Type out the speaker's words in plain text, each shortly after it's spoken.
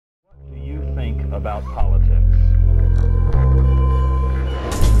about politics.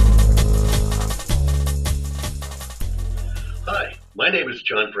 Hi, my name is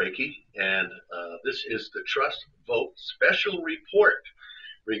John Brakey, and this is the Trust Vote special report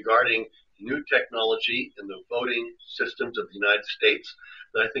regarding new technology in the voting systems of the United States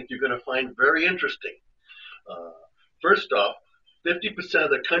that I think you're going to find very interesting. First off, 50% of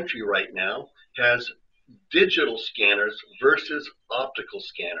the country right now has digital scanners versus optical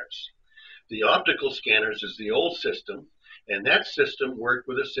scanners. The optical scanners is the old system, and that system worked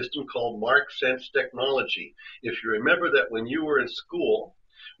with a system called Mark Sense technology. If you remember that when you were in school,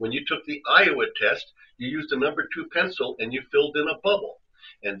 when you took the Iowa test, you used a number 2 pencil and you filled in a bubble.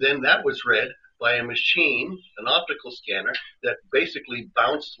 And then that was read by a machine, an optical scanner, that basically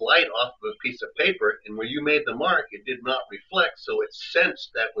bounced light off of a piece of paper, and where you made the mark, it did not reflect, so it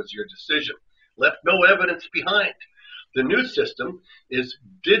sensed that was your decision. Left no evidence behind. The new system is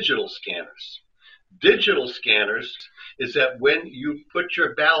digital scanners. Digital scanners is that when you put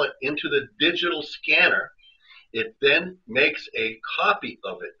your ballot into the digital scanner, it then makes a copy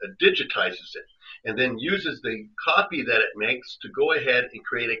of it, digitizes it, and then uses the copy that it makes to go ahead and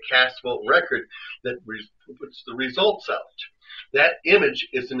create a cast vote record that puts the results out. That image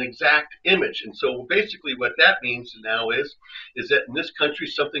is an exact image. And so basically what that means now is that in this country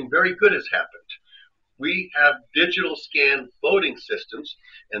something very good has happened. We have digital scan voting systems,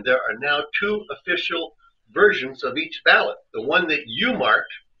 and there are now 2 official versions of each ballot. The one that you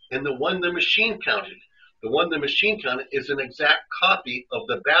marked and the one the machine counted. The one the machine counted is an exact copy of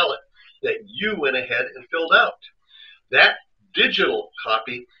the ballot that you went ahead and filled out. That digital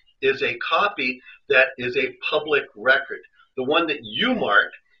copy is a copy that is a public record. The one that you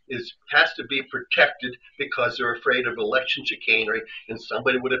marked has to be protected because they're afraid of election chicanery and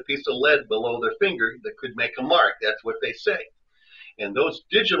somebody with a piece of lead below their finger that could make a mark. That's what they say. And those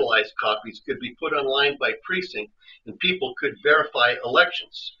digitalized copies could be put online by precinct, and people could verify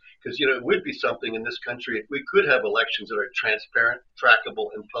elections. Because, it would be something in this country if we could have elections that are transparent,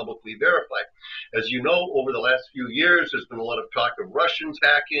 trackable, and publicly verified. As you know, over the last few years, there's been a lot of talk of Russians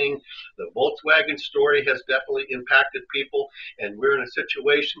hacking. The Volkswagen story has definitely impacted people, and we're in a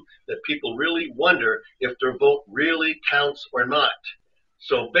situation that people really wonder if their vote really counts or not.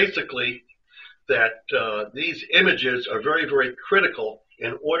 So basically, that these images are very, very critical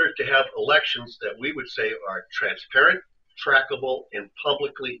in order to have elections that we would say are transparent, trackable, and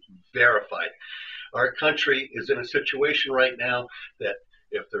publicly verified. Our country is in a situation right now that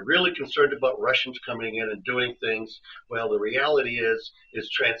if they're really concerned about Russians coming in and doing things, well, the reality is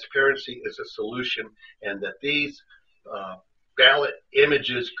transparency is a solution, and that these ballot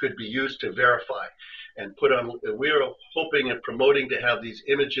images could be used to verify and put on. We're hoping and promoting to have these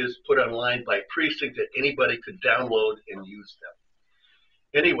images put online by precinct that anybody could download and use them.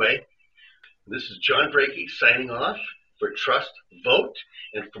 Anyway, this is John Brakey signing off for Trust Vote,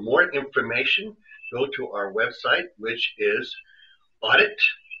 and for more information, go to our website, which is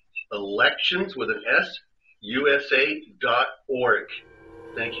auditelections with an S, USA.org.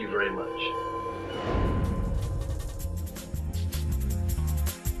 Thank you very much.